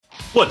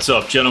What's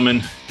up,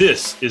 gentlemen?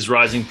 This is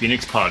Rising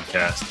Phoenix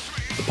Podcast,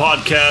 the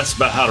podcast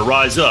about how to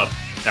rise up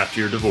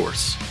after your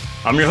divorce.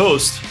 I'm your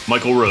host,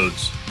 Michael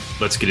Rhodes.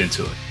 Let's get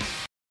into it.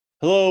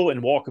 Hello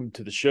and welcome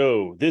to the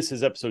show. This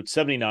is episode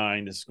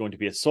 79. This is going to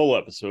be a solo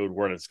episode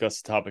where I discuss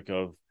the topic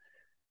of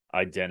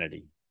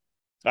identity.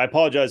 I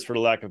apologize for the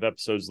lack of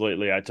episodes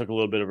lately. I took a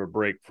little bit of a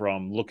break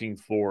from looking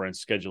for and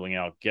scheduling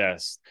out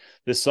guests.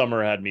 This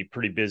summer had me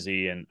pretty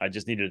busy, and I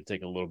just needed to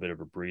take a little bit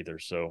of a breather.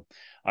 So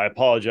I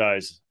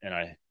apologize, and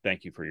I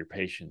thank you for your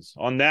patience.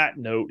 On that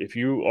note, if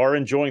you are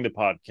enjoying the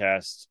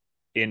podcast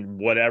in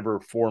whatever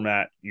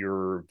format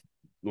you're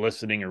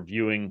listening or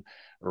viewing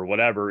or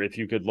whatever, if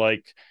you could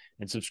like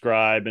and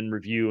subscribe and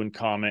review and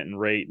comment and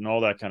rate and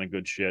all that kind of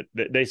good shit.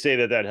 They say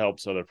that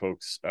helps other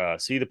folks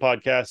see the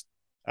podcast.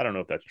 I don't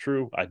know if that's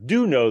true. I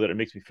do know that it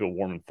makes me feel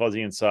warm and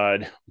fuzzy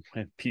inside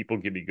when people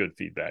give me good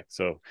feedback.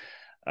 So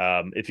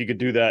if you could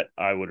do that,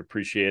 I would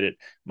appreciate it.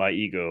 My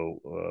ego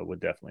would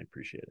definitely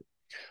appreciate it.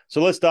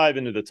 So let's dive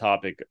into the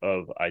topic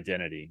of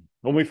identity.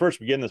 When we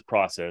first begin this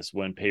process,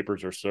 when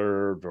papers are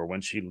served or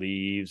when she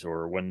leaves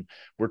or when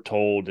we're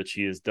told that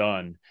she is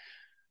done,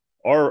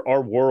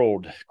 our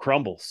world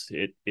crumbles.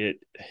 It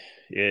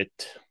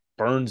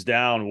burns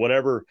down.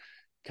 Whatever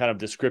kind of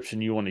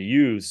description you want to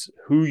use,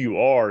 who you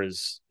are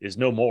is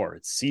no more.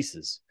 It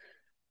ceases.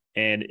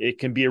 And it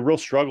can be a real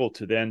struggle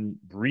to then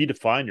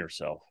redefine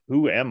yourself.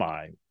 Who am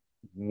I?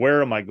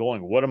 Where am I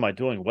going? What am I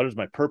doing? What is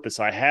my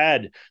purpose? I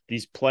had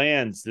these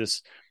plans,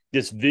 this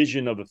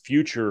vision of a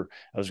future.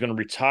 I was going to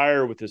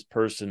retire with this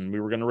person.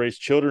 We were going to raise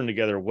children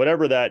together.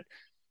 Whatever that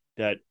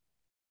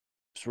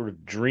sort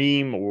of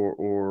dream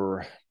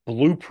or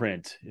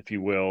blueprint, if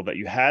you will, that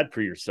you had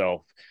for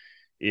yourself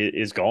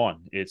is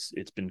gone. It's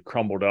been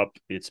crumbled up.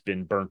 It's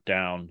been burnt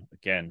down.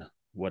 Again,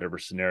 whatever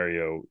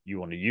scenario you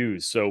want to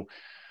use. So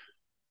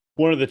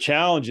one of the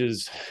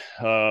challenges,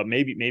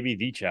 maybe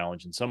the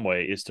challenge in some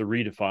way, is to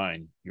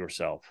redefine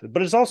yourself.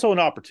 But it's also an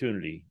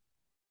opportunity.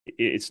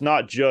 It's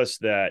not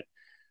just that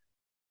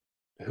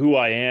who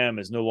I am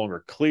is no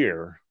longer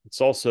clear.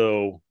 It's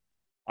also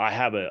I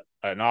have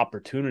an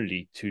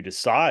opportunity to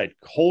decide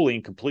wholly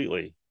and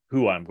completely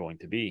who I'm going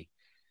to be.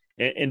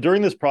 And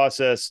during this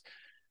process,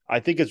 I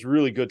think it's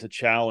really good to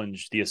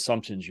challenge the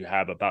assumptions you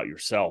have about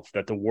yourself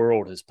that the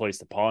world has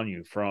placed upon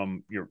you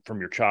from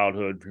your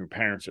childhood, from your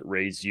parents that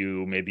raised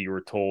you. Maybe you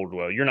were told,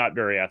 well, you're not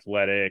very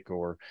athletic,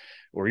 or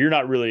you're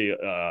not really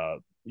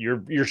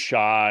you're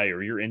shy,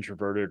 or you're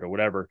introverted, or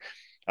whatever.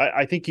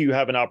 I think you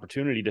have an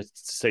opportunity to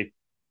say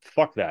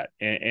fuck that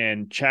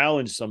and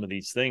challenge some of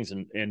these things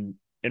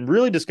and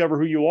really discover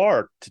who you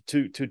are,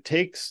 to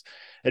take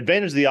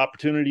advantage of the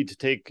opportunity to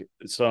take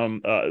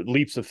some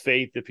leaps of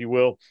faith, if you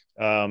will,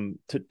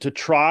 to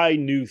try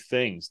new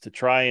things, to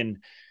try and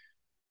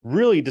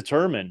really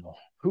determine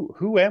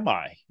who am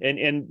I?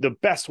 And the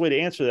best way to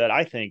answer that,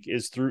 I think,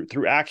 is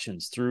through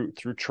actions, through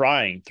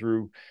trying,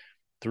 through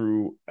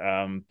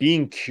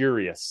being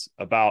curious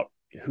about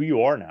who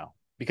you are now.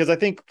 Because I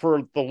think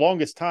for the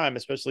longest time,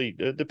 especially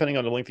depending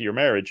on the length of your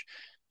marriage,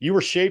 you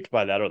were shaped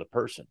by that other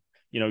person.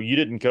 You know, you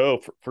didn't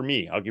go for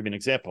me. I'll give you an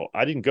example.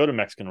 I didn't go to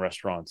Mexican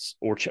restaurants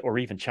or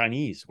even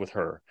Chinese with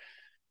her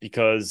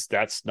because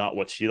that's not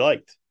what she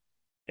liked.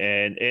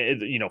 And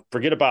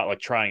forget about like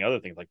trying other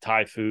things like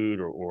Thai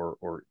food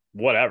or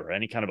whatever,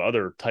 any kind of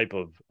other type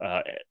of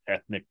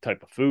ethnic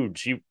type of food.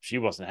 She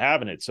wasn't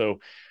having it. So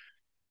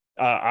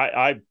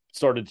I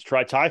started to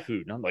try Thai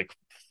food, and I'm like,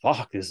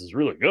 fuck, this is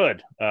really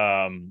good.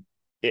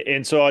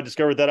 And so I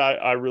discovered that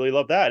I really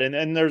love that.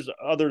 And there's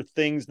other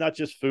things, not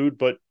just food,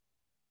 but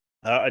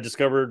I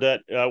discovered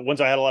that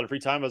once I had a lot of free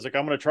time, I was like,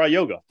 I'm going to try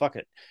yoga. Fuck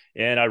it.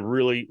 And I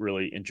really,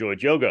 really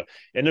enjoyed yoga.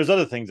 And there's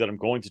other things that I'm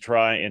going to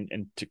try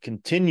and to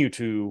continue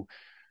to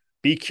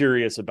be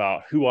curious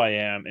about who I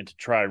am and to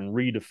try and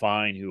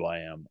redefine who I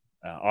am.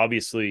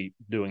 Obviously,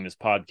 doing this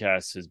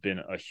podcast has been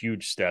a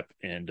huge step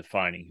in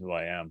defining who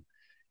I am.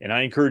 And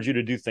I encourage you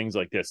to do things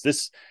like this.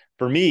 This,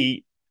 for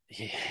me,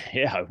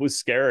 yeah, it was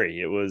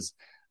scary. It was...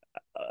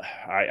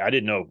 I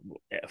didn't know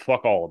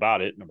fuck all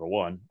about it. Number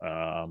one,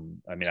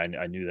 I mean,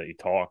 I knew that he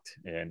talked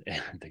and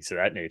things of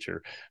that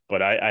nature,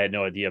 but I had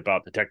no idea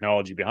about the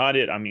technology behind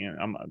it. I mean,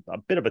 I'm a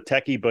bit of a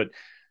techie, but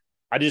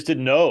I just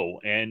didn't know,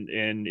 and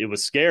it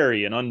was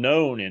scary and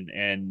unknown,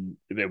 and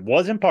it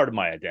wasn't part of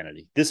my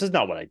identity. This is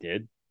not what I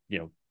did,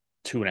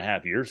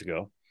 2.5 years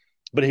ago,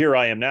 but here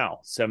I am now,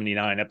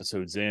 79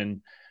 episodes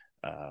in,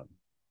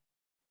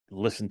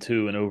 listened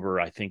to in over,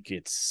 I think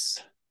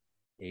it's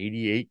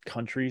 88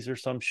 countries or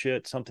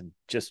something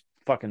just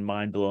fucking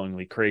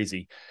mind-blowingly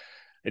crazy.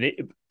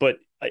 But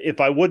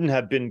if I wouldn't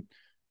have been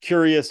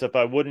curious, if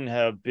I wouldn't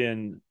have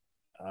been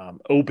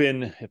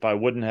open, if I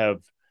wouldn't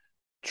have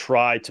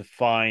tried to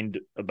find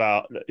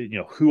about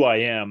who I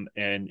am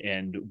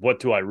and what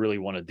do I really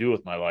want to do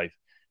with my life,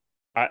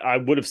 I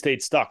would have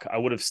stayed stuck. I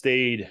would have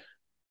stayed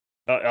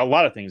a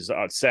lot of things,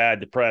 sad,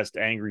 depressed,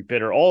 angry,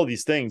 bitter, all of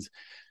these things.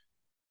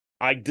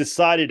 I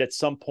decided at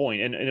some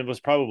point, and it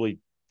was probably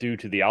due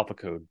to the Alpha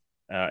Code.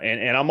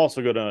 And I'm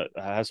also going to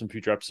have some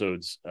future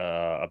episodes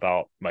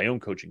about my own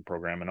coaching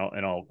program, and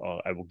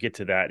I will get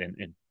to that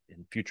in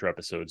future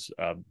episodes.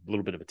 A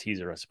little bit of a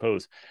teaser, I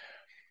suppose.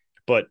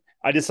 But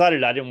I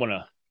decided I didn't want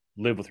to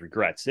live with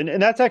regrets,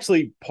 and that's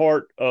actually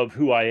part of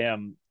who I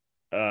am,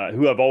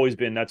 who I've always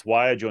been. That's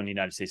why I joined the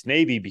United States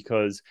Navy,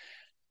 because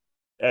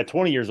at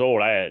 20 years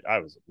old, I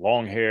was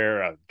long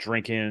hair, I was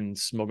drinking,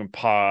 smoking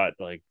pot,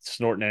 like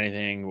snorting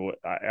anything.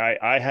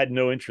 I had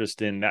no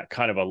interest in that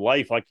kind of a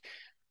life. Like,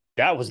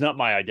 that was not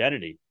my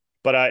identity.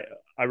 But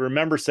I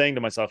remember saying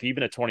to myself,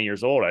 even at 20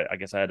 years old, I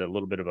guess I had a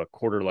little bit of a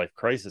quarter life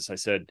crisis. I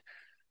said,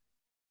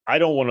 I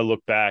don't want to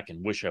look back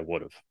and wish I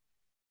would have.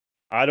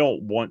 I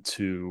don't want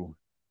to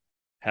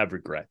have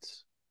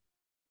regrets.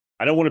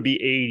 I don't want to be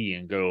 80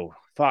 and go,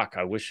 fuck,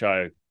 I wish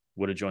I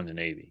would have joined the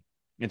Navy.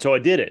 And so I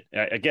did it.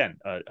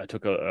 I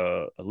took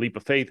a leap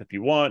of faith, if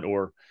you want,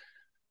 or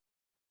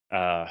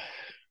I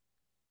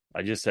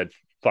just said,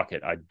 fuck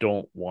it. I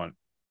don't want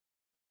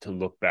to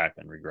look back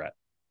and regret.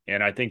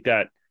 And I think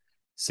that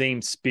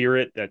same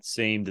spirit, that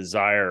same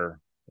desire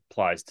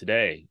applies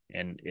today.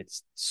 And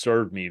it's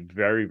served me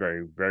very,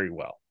 very, very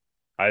well.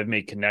 I've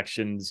made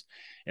connections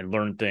and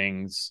learned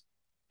things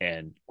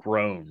and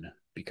grown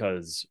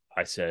because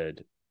I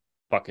said,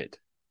 fuck it.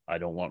 I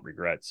don't want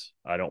regrets.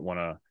 I don't want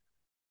to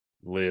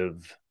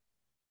live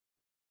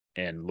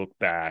and look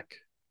back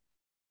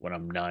when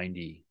I'm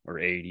 90 or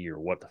 80 or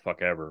what the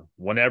fuck ever.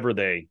 Whenever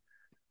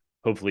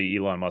hopefully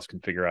Elon Musk can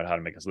figure out how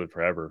to make us live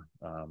forever.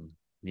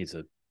 Needs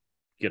to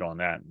get on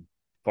that and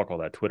fuck all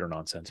that Twitter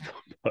nonsense.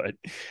 But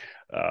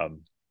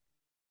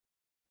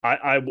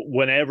I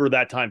whenever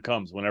that time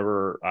comes,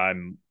 whenever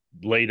I'm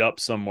laid up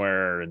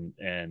somewhere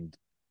and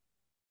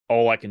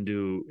all I can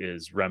do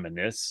is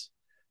reminisce,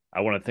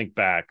 I want to think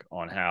back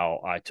on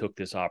how I took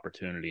this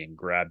opportunity and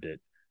grabbed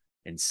it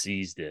and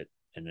seized it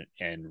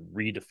and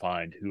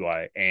redefined who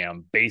I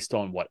am based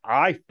on what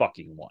I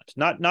fucking want,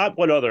 not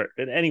what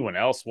anyone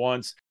else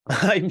wants.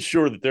 I'm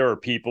sure that there are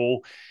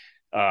people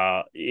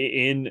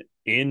in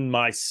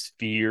my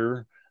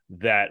sphere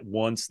that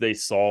once they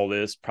saw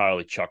this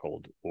probably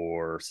chuckled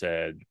or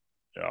said,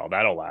 oh,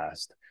 that'll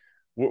last.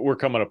 We're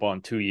coming up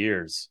on 2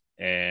 years,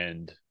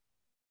 and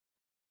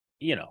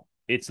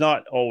it's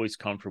not always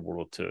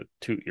comfortable to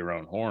toot your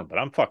own horn, but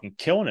I'm fucking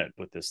killing it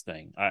with this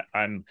thing.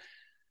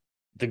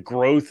 The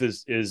growth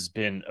has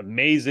been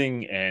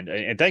amazing,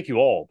 and thank you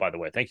all, by the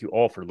way. Thank you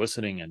all for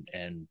listening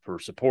and for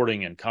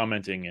supporting and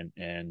commenting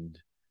and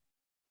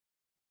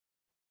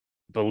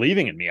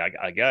believing in me.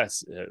 I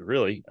guess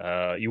really,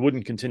 you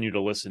wouldn't continue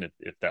to listen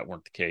if that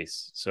weren't the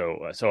case.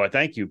 So I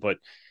thank you, but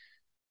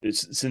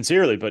it's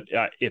sincerely. But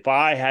if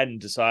I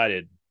hadn't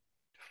decided,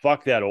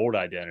 fuck that old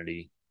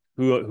identity,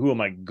 who am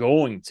I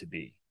going to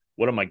be?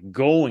 What am I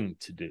going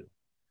to do?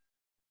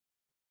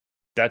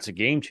 That's a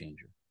game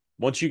changer.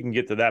 Once you can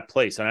get to that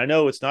place, and I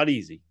know it's not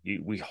easy.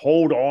 We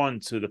hold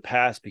on to the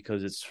past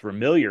because it's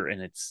familiar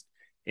and it's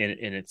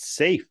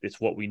safe.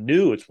 It's what we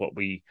knew. It's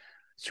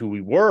who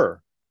we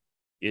were.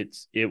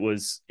 It's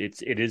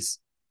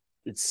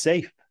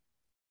safe.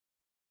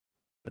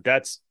 But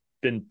that's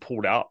been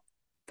pulled out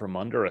from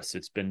under us.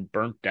 It's been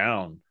burnt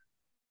down.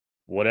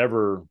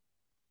 Whatever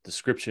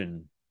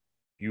description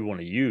you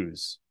want to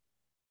use,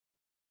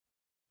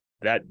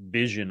 that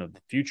vision of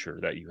the future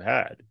that you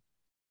had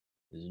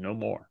is no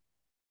more.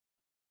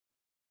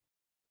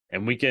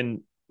 And we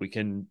can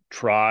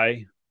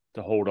try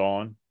to hold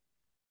on.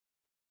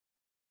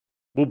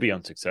 We'll be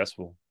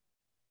unsuccessful.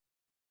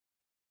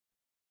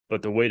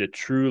 But the way to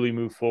truly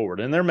move forward,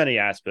 and there are many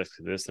aspects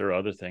to this, there are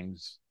other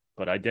things,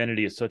 but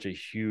identity is such a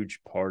huge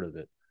part of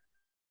it.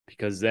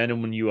 Because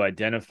then when you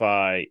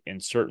identify in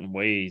certain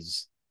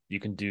ways,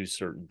 you can do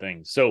certain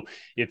things. So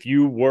if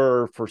you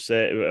were,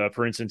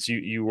 for instance,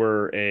 you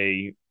were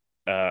an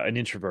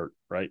introvert,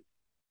 right?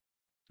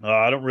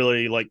 I don't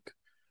really like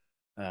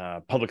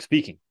public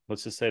speaking.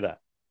 Let's just say that.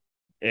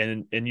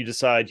 And you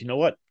decide, you know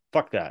what?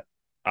 Fuck that.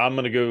 I'm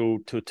going to go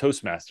to a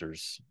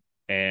Toastmasters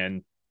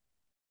and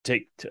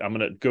I'm going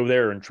to go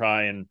there and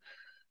try and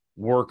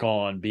work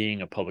on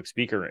being a public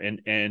speaker.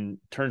 And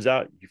turns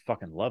out you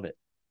fucking love it.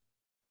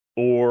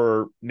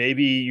 Or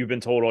maybe you've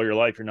been told all your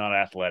life you're not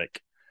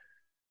athletic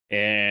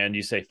and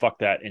you say, fuck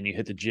that. And you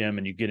hit the gym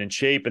and you get in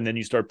shape and then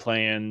you start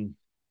playing.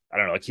 I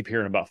don't know. I keep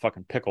hearing about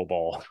fucking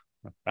pickleball.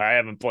 I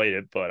haven't played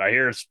it, but I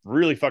hear it's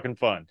really fucking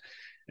fun.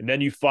 And then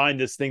you find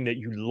this thing that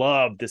you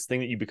love, this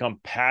thing that you become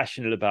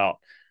passionate about.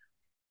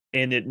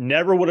 And it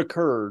never would have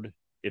occurred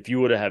if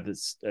you would have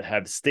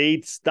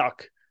stayed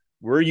stuck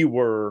where you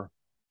were,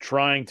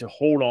 trying to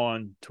hold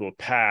on to a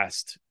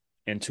past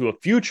and to a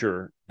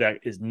future that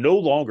is no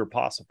longer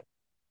possible.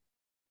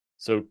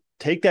 So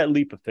take that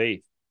leap of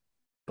faith.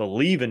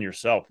 Believe in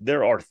yourself.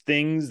 There are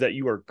things that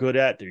you are good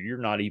at that you're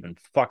not even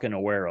fucking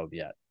aware of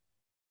yet.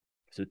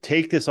 So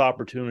take this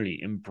opportunity,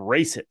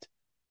 embrace it.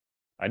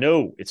 I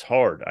know it's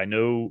hard. I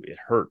know it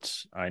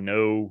hurts. I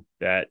know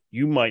that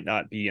you might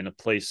not be in a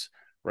place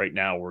right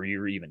now where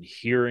you're even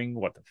hearing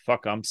what the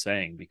fuck I'm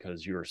saying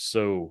because you're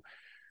so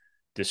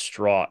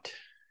distraught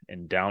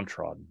and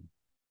downtrodden.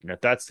 And if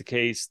that's the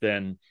case,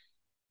 then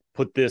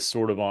put this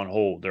sort of on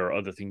hold. There are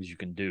other things you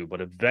can do, but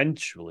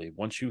eventually,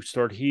 once you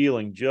start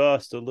healing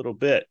just a little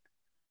bit,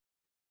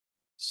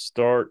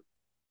 start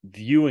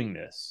viewing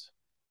this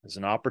as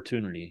an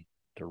opportunity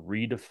to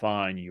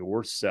redefine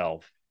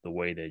yourself the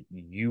way that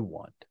you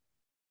want,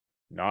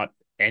 not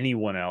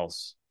anyone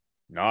else,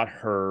 not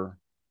her,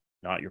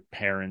 not your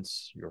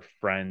parents, your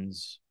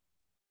friends,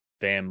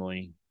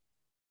 family,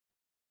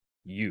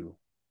 you,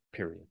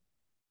 period.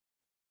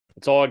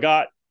 That's all I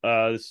got.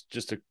 This is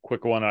just a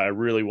quick one. I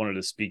really wanted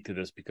to speak to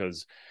this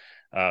because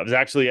I was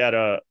actually at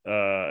an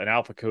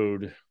Alpha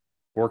Code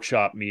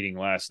workshop meeting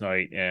last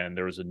night, and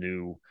there was a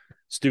new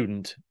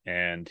student,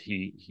 and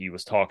he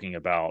was talking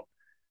about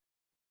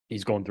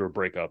he's going through a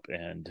breakup,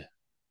 and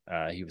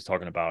he was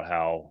talking about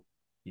how,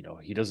 you know,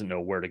 he doesn't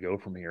know where to go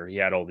from here. He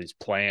had all these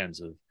plans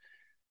of,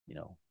 you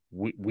know,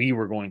 we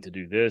were going to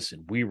do this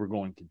and we were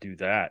going to do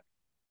that,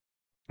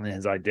 and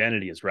his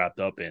identity is wrapped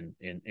up in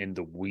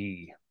the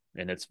we.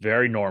 And it's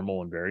very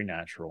normal and very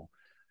natural.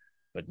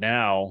 But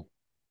now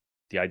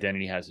the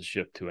identity has to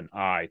shift to an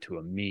I, to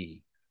a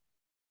me.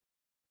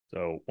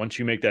 So once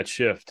you make that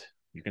shift,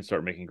 you can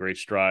start making great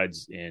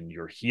strides in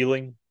your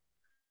healing,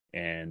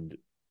 and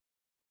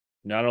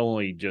not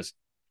only just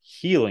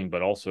healing,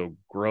 but also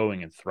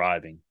growing and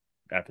thriving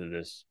after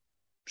this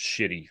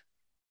shitty,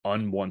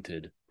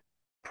 unwanted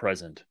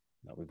present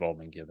that we've all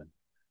been given.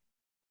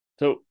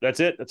 So that's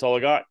it. That's all I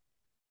got.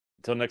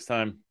 Until next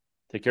time.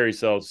 Take care of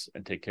yourselves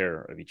and take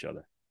care of each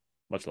other.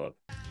 Much love.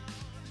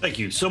 Thank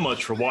you so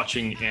much for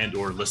watching and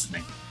or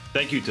listening.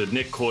 Thank you to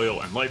Nick Coyle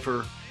and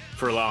Lifer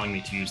for allowing me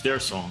to use their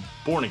song,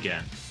 Born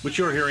Again, which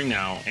you're hearing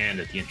now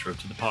and at the intro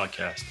to the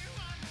podcast.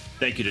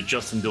 Thank you to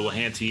Justin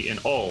Dulahanty and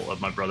all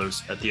of my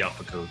brothers at the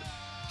Alpha Code.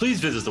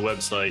 Please visit the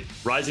website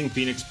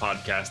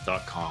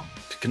risingphoenixpodcast.com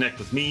to connect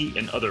with me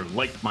and other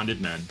like-minded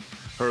men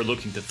who are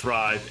looking to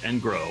thrive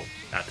and grow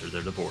after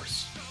their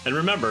divorce. And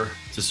remember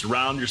to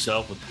surround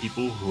yourself with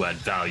people who add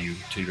value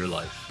to your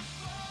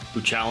life,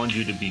 who challenge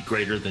you to be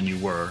greater than you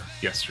were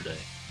yesterday,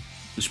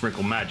 who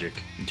sprinkle magic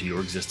into your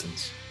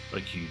existence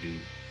like you do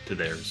to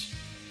theirs.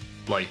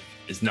 Life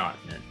is not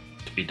meant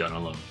to be done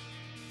alone.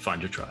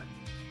 Find your tribe.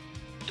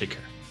 Take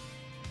care.